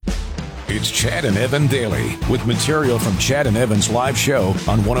It's Chad and Evan Daily with material from Chad and Evan's live show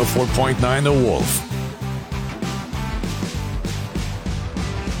on 104.9 The Wolf.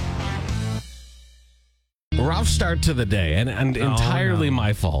 Rough start to the day, and entirely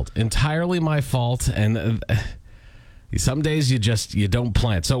my fault. Entirely my fault, and some days you don't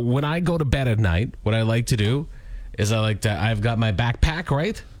plan. So when I go to bed at night, what I like to do is I've got my backpack,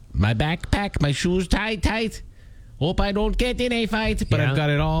 right? My backpack, my shoes tight. Hope I don't get in a fight, but I've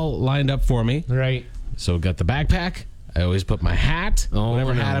got it all lined up for me. Right. So got the backpack. I always put my hat,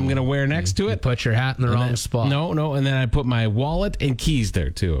 whatever hat I'm going to wear next to it. You put your hat in the wrong spot. No, and then I put my wallet and keys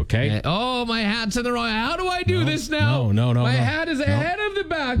there too, okay? Yeah. Oh, my hat's in the wrong... How do I do this now? No. My hat is ahead of the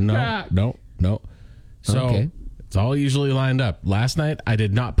backpack. No. So Okay. it's all usually lined up. Last night, I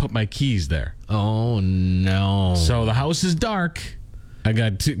did not put my keys there. Oh, no. So the house is dark. I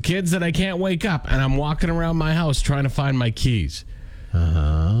got two kids that I can't wake up, and I'm walking around my house trying to find my keys.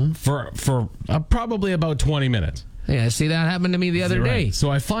 For probably about 20 minutes. Yeah, see, that happened to me the other day.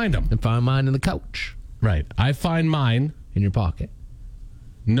 So I find them. I found mine in the couch. Right. I find mine. In your pocket.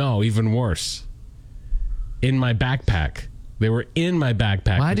 No, even worse. In my backpack. They were in my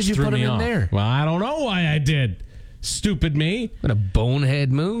backpack. Why did you put them in there? Well, I don't know why I did. Stupid me. What a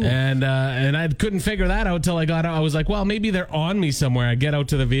bonehead move. And I couldn't figure that out till I got out. I was like, well, maybe they're on me somewhere. I get out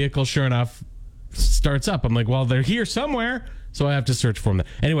to the vehicle. Sure enough, starts up. I'm like, well, they're here somewhere. So I have to search for them.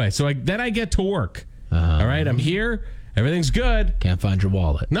 Anyway, so then I get to work. All right, I'm here. Everything's good. Can't find your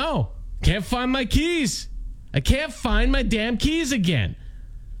wallet. No, can't find my keys. I can't find my damn keys again.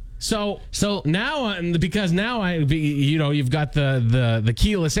 So now, because now you've got the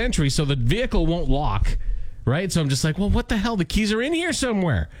keyless entry, so the vehicle won't lock, right? So I'm just like, well, what the hell? The keys are in here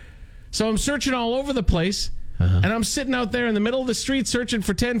somewhere. So I'm searching all over the place, and I'm sitting out there in the middle of the street searching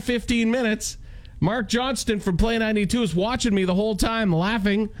for 10, 15 minutes. Mark Johnston from Play 92 is watching me the whole time,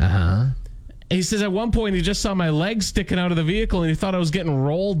 laughing. He says at one point he just saw my legs sticking out of the vehicle and he thought I was getting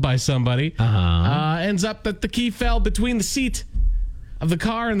rolled by somebody. Ends up that the key fell between the seat of the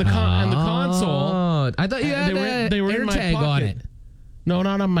car and the console. I thought you had they were air in my tag pocket. on it. No,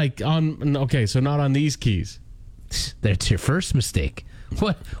 not on my... Okay, so not on these keys. That's your first mistake.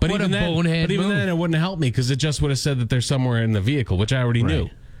 What a bonehead But even move. then it wouldn't have helped me because it just would have said that they're somewhere in the vehicle, which I already knew.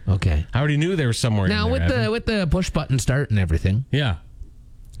 Okay. I already knew they were somewhere Now, in there. with the push button start and everything... Yeah.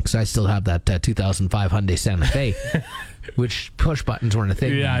 Because I still have that 2005 Hyundai Santa Fe, which push buttons weren't a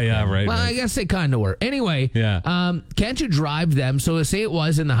thing. Yeah, right. Well, I guess they kind of were. Anyway, can't you drive them? So say it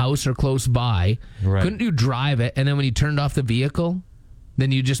was in the house or close by. Right. Couldn't you drive it, and then when you turned off the vehicle,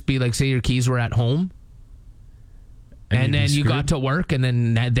 then you'd just be like, say your keys were at home? And then you got to work, and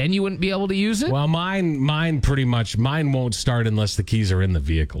then you wouldn't be able to use it? Well, mine won't start unless the keys are in the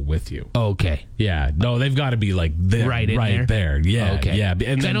vehicle with you. Okay. Yeah. No, they've got to be like right there. Yeah. Okay. Yeah.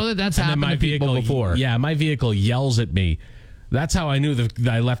 And I know that's happened to people before. Yeah, my vehicle yells at me. That's how I knew that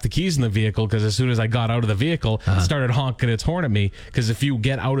I left the keys in the vehicle, because as soon as I got out of the vehicle, it started honking its horn at me. Because if you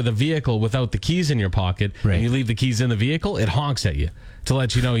get out of the vehicle without the keys in your pocket and you leave the keys in the vehicle, it honks at you to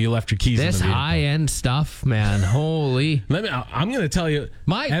let you know you left your keys in the vehicle. This high-end stuff, man. Holy. I'm going to tell you,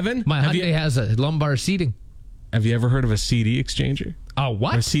 Evan, my Hyundai has a lumbar seating. Have you ever heard of a CD exchanger? A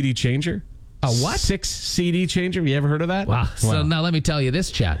what? Or a CD changer? A what? 6 CD changer. Have you ever heard of that? Wow. So now let me tell you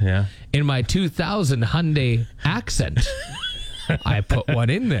this, Chad. Yeah. In my 2000 Hyundai Accent, I put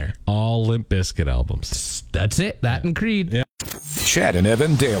one in there. All Limp Bizkit albums. That's it. That and Creed. Yeah. Chad and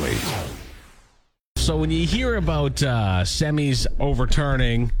Evan Daily. So when you hear about semis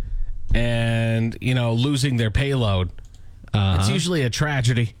overturning and, losing their payload, it's usually a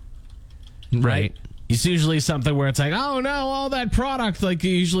tragedy. Right? It's usually something where it's like, oh no, all that product, like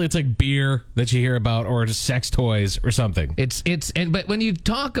usually it's like beer that you hear about or just sex toys or something. But when you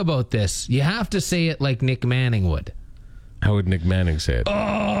talk about this, you have to say it like Nick Manning would. How would Nick Manning say it?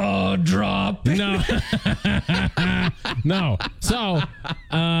 Oh, drop. No. No. So,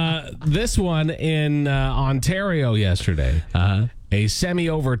 this one in Ontario yesterday, a semi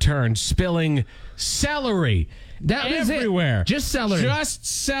overturned, spilling celery. That was everywhere. It. Just celery. Just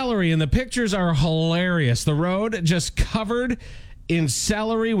celery. And the pictures are hilarious. The road just covered in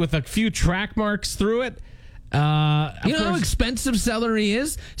celery with a few track marks through it. You know how expensive celery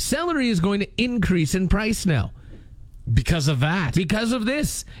is? Celery is going to increase in price now. Because of that. Because of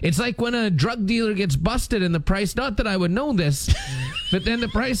this. It's like when a drug dealer gets busted and the price, not that I would know this, but then the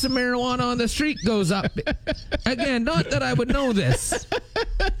price of marijuana on the street goes up. Again, not that I would know this.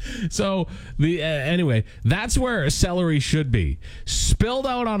 So, anyway, that's where celery should be. Spilled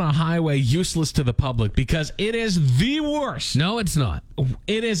out on a highway, useless to the public, because it is the worst. No, it's not.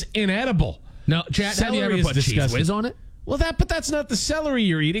 It is inedible. No, Chad, have you Celery ever is put Cheese disgusting. Whiz on it? Well, but that's not the celery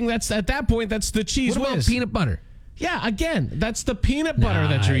you're eating. That's at that point. That's the cheese What about whiz. peanut butter? Yeah, again, that's the peanut butter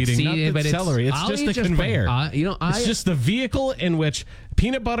that you're eating, not the celery. It's just the conveyor. It's just the vehicle in which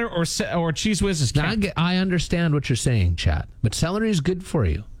peanut butter or cheese whiz is kept. I understand what you're saying, Chad, but celery is good for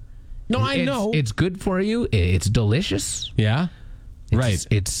you. No, I know. It's good for you. It's delicious. Yeah. Right.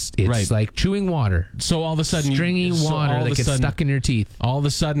 It's Right. like chewing water. So all of a sudden, Stringy water that gets stuck in your teeth. All of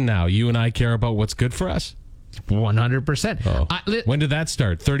a sudden now, you and I care about what's good for us? 100%. Oh. When did that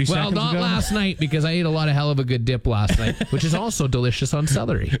start? 30 seconds ago? Well, not last night, because I ate a lot of hell of a good dip last night, which is also delicious on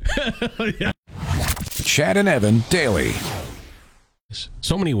celery. Yeah. Chad and Evan daily.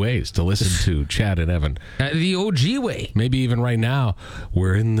 So many ways to listen to Chad and Evan. The OG way. Maybe even right now,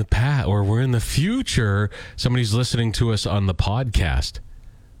 we're in the past or we're in the future. Somebody's listening to us on the podcast.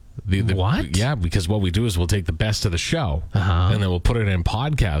 What? Yeah, because what we do is we'll take the best of the show and then we'll put it in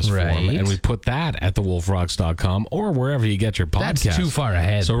podcast form, and we put that at thewolfrocks.com or wherever you get your podcast. That's too far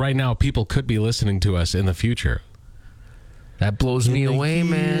ahead. So right now, people could be listening to us in the future. That blows me away,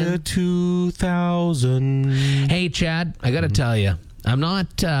 man. 2000. Hey, Chad, I got to tell you, I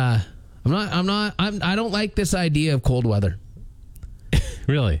don't like this idea of cold weather.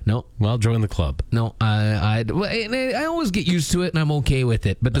 Really? No. Well, join the club. No, I always get used to it, and I'm okay with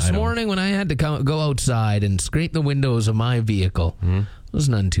it. But this morning, when I had to go outside and scrape the windows of my vehicle, I was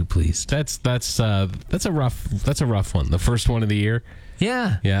none too pleased. That's a rough one. The first one of the year.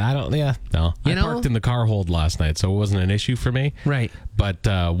 Yeah. No. I parked in the car hold last night, so it wasn't an issue for me. Right. But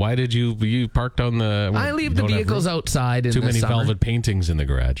why did you parked on the... I leave the vehicles outside in the summer. Too many velvet paintings in the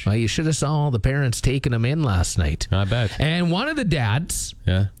garage. Well, you should have saw all the parents taking them in last night. I bet. And one of the dads,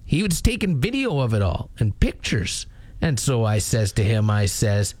 he was taking video of it all and pictures. And so I says to him,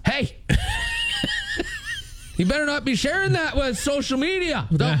 hey... You better not be sharing that with social media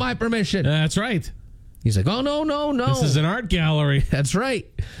without my permission. That's right. He's like, oh, no. This is an art gallery. That's right.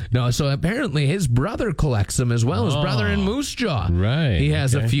 No, so apparently his brother collects them as well. His brother in Moose Jaw. Right. He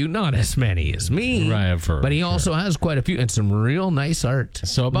has a few, not as many as me. Right, but he also has quite a few, and some real nice art.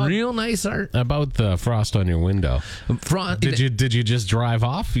 Real nice art. About the frost on your window. Did you just drive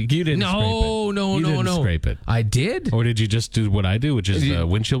off? You didn't scrape it. No. You didn't scrape it. I did. Or did you just do what I do, which is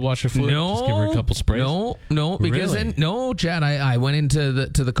windshield washer fluid? No. Just give her a couple sprays? No, because really? Chad, I went into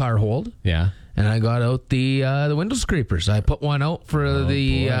the car hold. Yeah. And I got out the window scrapers. I put one out for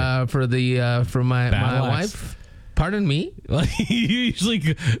my wife. Pardon me?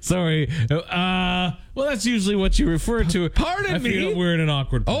 Usually, sorry. Well, that's usually what you refer to. Pardon me? I feel we're in an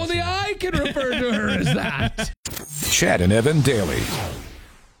awkward place. Only I can refer to her as that. Chad and Evan daily.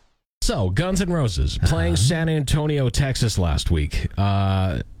 So, Guns N' Roses playing San Antonio, Texas last week.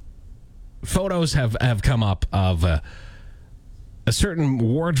 Photos have come up of a certain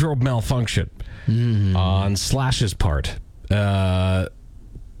wardrobe malfunction on Slash's part. I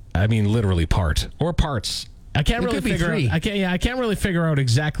mean, literally part or parts. I can't really figure out. I can't really figure out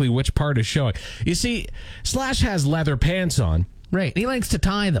exactly which part is showing. You see, Slash has leather pants on. Right. He likes to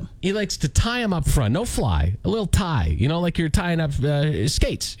tie them. He likes to tie them up front. No fly. A little tie. You know, like you're tying up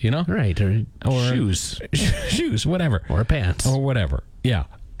skates, you know? Right. Or shoes. Shoes, whatever. Or pants. Or whatever. Yeah.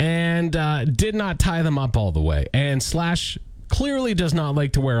 And did not tie them up all the way. And Slash clearly does not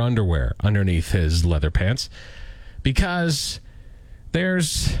like to wear underwear underneath his leather pants because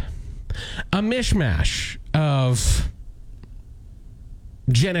there's a mishmash of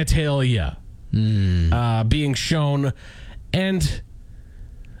genitalia being shown, and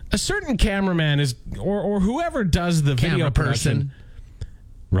a certain cameraman is or whoever does the video person,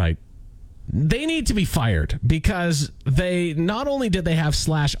 right, they need to be fired because they not only did they have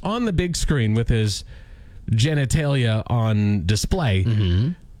Slash on the big screen with his genitalia on display,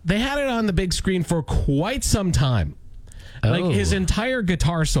 they had it on the big screen for quite some time. Like his entire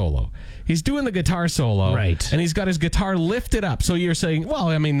guitar solo. He's doing the guitar solo. Right. And he's got his guitar lifted up. So you're saying, well,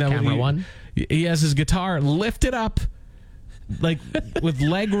 I mean... Camera one? He has his guitar lifted up, like, with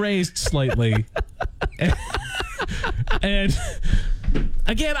leg raised slightly. And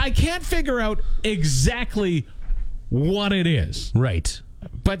again, I can't figure out exactly what it is. Right.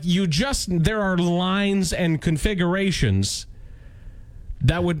 But there are lines and configurations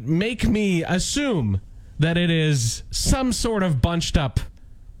that would make me assume that it is some sort of bunched up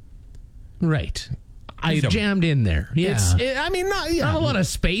item. He's jammed in there. Yeah. Not a lot of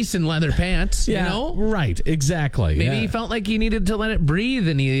space in leather pants, you know? Right, exactly. Maybe he felt like he needed to let it breathe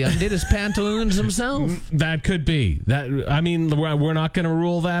and he undid his pantaloons himself. That could be. We're not going to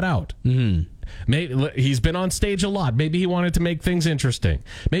rule that out. Maybe he's been on stage a lot. Maybe he wanted to make things interesting.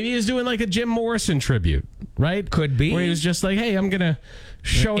 Maybe he's doing like a Jim Morrison tribute, right? Could be. Where he was just like, hey, I'm going to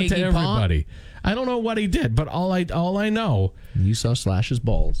show it to everybody. I don't know what he did, but all I know. You saw Slash's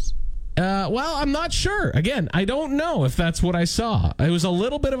balls. Well, I'm not sure. Again, I don't know if that's what I saw. It was a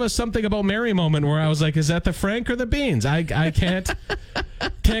little bit of a something about Mary moment where I was like, is that the Frank or the beans? I can't.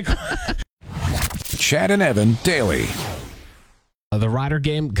 Chad and Evan daily. The Rider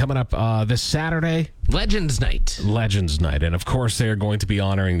game coming up this Saturday. Legends Night. And of course they are going to be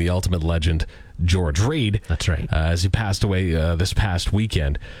honoring the ultimate legend, George Reed. That's right. As he passed away this past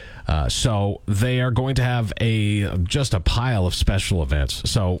weekend. So they are going to have just a pile of special events.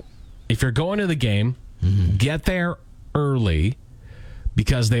 So if you're going to the game, get there early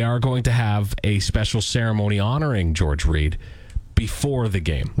because they are going to have a special ceremony honoring George Reed before the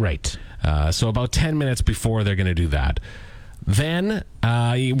game. Right. So about 10 minutes before they're going to do that. Then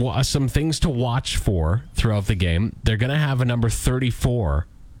some things to watch for throughout the game. They're going to have a number 34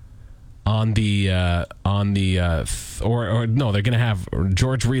 on the they're going to have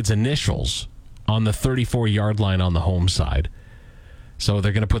George Reed's initials on the 34-yard line on the home side. So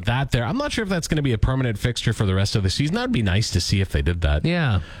they're going to put that there. I'm not sure if that's going to be a permanent fixture for the rest of the season. That would be nice to see if they did that.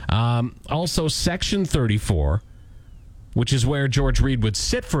 Yeah. Also, Section 34, which is where George Reed would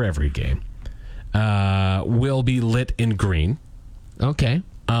sit for every game, will be lit in green. Okay.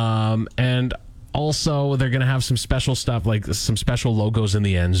 And also, they're going to have some special stuff, like some special logos in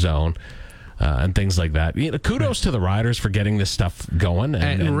the end zone and things like that. Kudos to the Riders for getting this stuff going.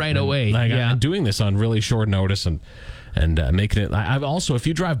 And right away. And doing this on really short notice and making it. I've also, if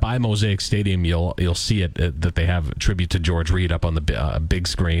you drive by Mosaic Stadium, you'll see it that they have a tribute to George Reed up on the big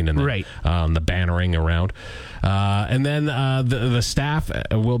screen and the bannering around. And then the staff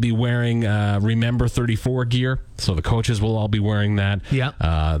will be wearing Remember 34 gear, so the coaches will all be wearing that.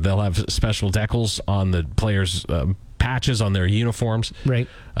 Yeah. They'll have special decals on the players' patches on their uniforms, right,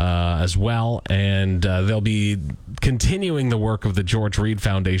 as well, and they'll be continuing the work of the George Reed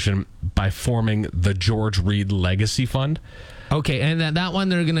Foundation by forming the George Reed Legacy Fund. Okay, and that one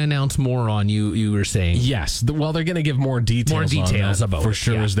they're going to announce more on. You were saying yes. Well, they're going to give more details on that about for it,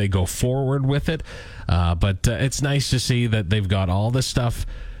 sure as they go forward with it. But it's nice to see that they've got all this stuff,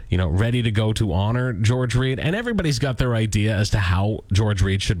 ready to go to honor George Reed, and everybody's got their idea as to how George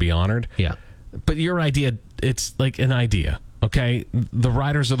Reed should be honored. Yeah. But your idea, it's like an idea, okay? The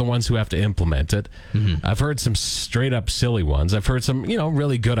Riders are the ones who have to implement it. Mm-hmm. I've heard some straight up silly ones. I've heard some,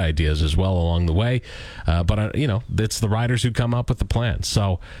 really good ideas as well along the way. But it's the Riders who come up with the plan.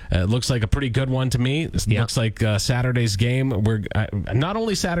 So it looks like a pretty good one to me. It looks like Saturday's game. We're not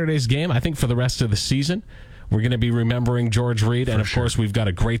only Saturday's game, I think for the rest of the season. We're going to be remembering George Reed, and of course, we've got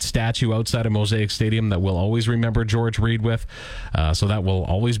a great statue outside of Mosaic Stadium that we'll always remember George Reed with. So that will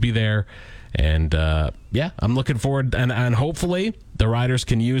always be there. And I'm looking forward, and hopefully the Riders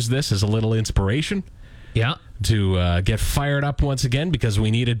can use this as a little inspiration. Yeah, to get fired up once again because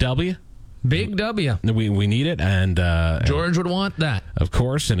we need a W. Big W. We need it, and George would want that, of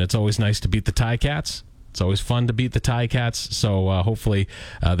course. And it's always nice to beat the Ticats. It's always fun to beat the Ticats. So hopefully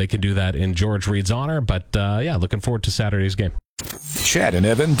they can do that in George Reed's honor. But looking forward to Saturday's game. Chad and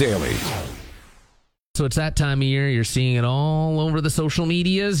Evan daily. So it's that time of year. You're seeing it all over the social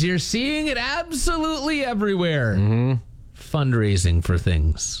medias. You're seeing it absolutely everywhere. Mm-hmm. Fundraising for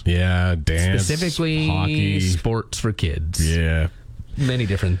things. Yeah, dance, specifically hockey, sports for kids. Yeah, many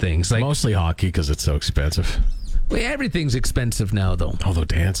different things. Mostly hockey because it's so expensive. Well, everything's expensive now, though. Although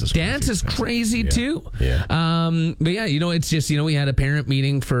dance is crazy too. Yeah. But yeah, it's just we had a parent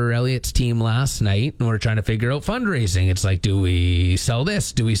meeting for Elliot's team last night, and we're trying to figure out fundraising. It's like, do we sell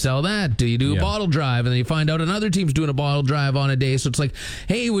this? Do we sell that? Do you do a bottle drive? And then you find out another team's doing a bottle drive on a day. So it's like,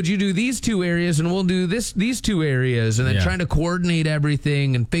 hey, would you do these two areas, and we'll do these two areas, and then trying to coordinate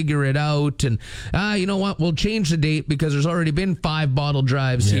everything and figure it out. And you know what? We'll change the date because there's already been 5 bottle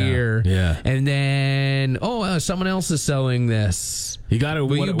drives here. Yeah. And then someone else is selling this. You got to.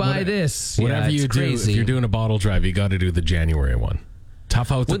 Will you buy this? Whatever you do, if you're doing a bottle drive, you got to do the January one.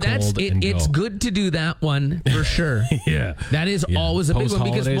 Tough out the cold. It's good to do that one for sure. Yeah, that is always a big one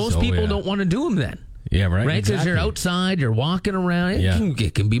because most people don't want to do them then. Yeah, right. Right, because you're outside, you're walking around.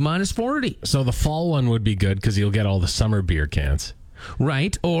 It can be minus 40. So the fall one would be good because you'll get all the summer beer cans.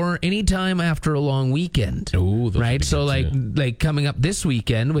 Right, or anytime after a long weekend. Ooh, right. So like coming up this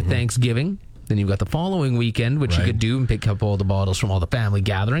weekend with Thanksgiving. Then you've got the following weekend, which you could do and pick up all the bottles from all the family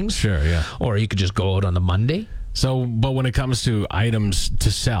gatherings. Sure, yeah. Or you could just go out on the Monday. So, but when it comes to items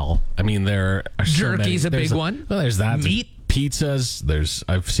to sell, I mean, there are jerky's a big one. Well, there's that. Meat. Pizzas.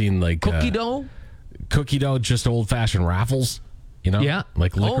 I've seen like cookie dough, just old-fashioned raffles. You know? Yeah.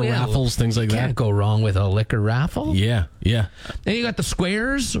 Like liquor raffles, things like Can't that. go wrong with a liquor raffle. Yeah. Then you got the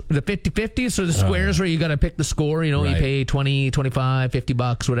squares, the 50-50. So the squares where you got to pick the score. You know, you Right. pay 20, 25,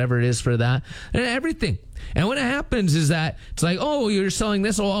 $50, whatever it is for that. And everything. And what happens is that it's like, oh, you're selling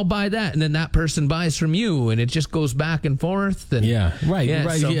this, oh, I'll buy that. And then that person buys from you. And it just goes back and forth. And Yeah. Right.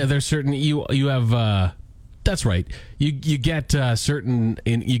 so- Yeah. There's certain, you have, that's right. You get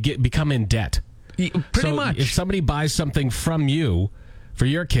become in debt. Pretty So much. if somebody buys something from you for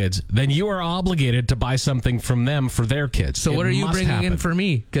your kids, then you are obligated to buy something from them for their kids. So what It are you must bringing in happen. for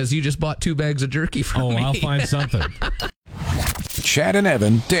me? Because you just bought 2 bags of jerky from Oh, me. I'll find something. Chad and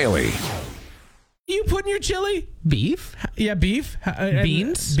Evan daily. You put in your chili? Beef? Yeah, beef. And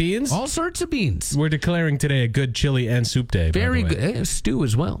Beans? Beans. All sorts of beans. We're declaring today a good chili and soup day. by Very the way. good. Stew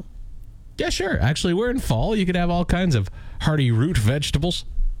as well. Yeah, sure. Actually, we're in fall. You could have all kinds of hearty root vegetables.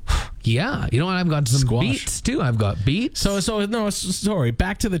 Yeah. You know what? I've got some Squash. beets, too. I've got beets. Sorry.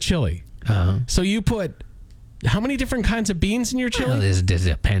 Back to the chili. So you put how many different kinds of beans in your chili? Well, this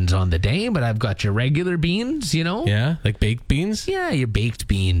depends on the day, but I've got your regular beans, you know? Yeah, like baked beans. Yeah, your baked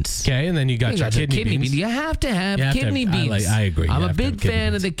beans. Okay, and then you got You your got the kidney beans. You have to have You have to kidney have- beans. I agree. You I'm a have to have big kidney fan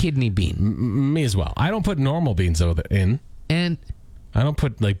of beans. the kidney bean. Me as well. I don't put normal beans in. And I don't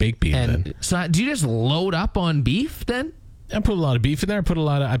put like baked beans in. so do you just load up on beef then? I put a lot of beef in there.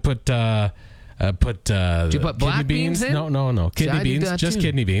 I put Do you put black kidney beans in? No. Kidney I do beans, that just too.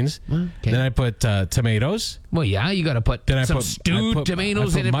 kidney beans. Okay. Then I put tomatoes. Well, yeah, you got to put Then I some put stewed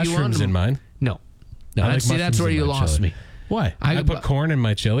tomatoes I put in if you want mushrooms them. in mine. No, I like see, that's mushrooms where in you my lost chili. me. Why? I put corn in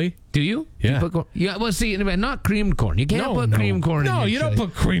my chili. Do you? Yeah. You put well, see, not creamed corn. You can't put creamed corn in No, your you chili. don't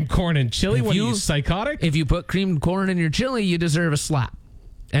put creamed corn in chili. If What are you- you psychotic? If you put creamed corn in your chili, you deserve a slap.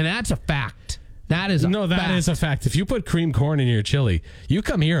 And that's a fact. That is a That is a fact. If you put creamed corn in your chili, you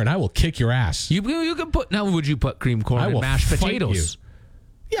come here and I will kick your ass. You can put, now would you put creamed corn I in will mashed fight potatoes?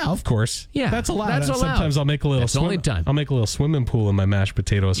 Yeah, of course. Yeah, that's allowed. that's allowed. Sometimes I'll make a little. That's the only time. I'll make a little swimming pool in my mashed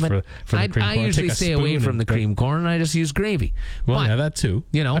potatoes for the cream corn. I usually Take a stay away spoon from the and- cream corn and I just use gravy. Well, But, yeah, that too.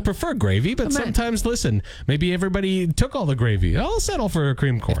 you know, I prefer gravy, but Man. sometimes, listen, maybe everybody took all the gravy. I'll settle for a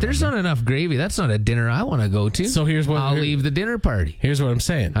cream corn. if there's not enough gravy, that's not a dinner I want to go to. So here's what- I'll leave the dinner party. Here's what I'm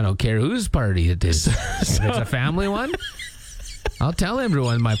saying. I don't care whose party it is. If it's a family one, I'll tell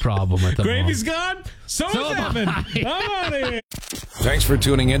everyone my problem with them. Gravy's gone. So is am Evan. I. I'm out of here. Thanks for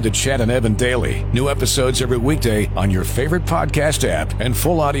tuning in to Chad and Evan Daily. New episodes every weekday on your favorite podcast app and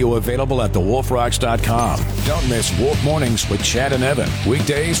full audio available at thewolfrocks.com. Don't miss Wolf Mornings with Chad and Evan.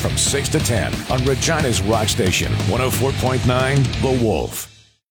 Weekdays from 6 to 10 on Regina's Rock Station, 104.9 The Wolf.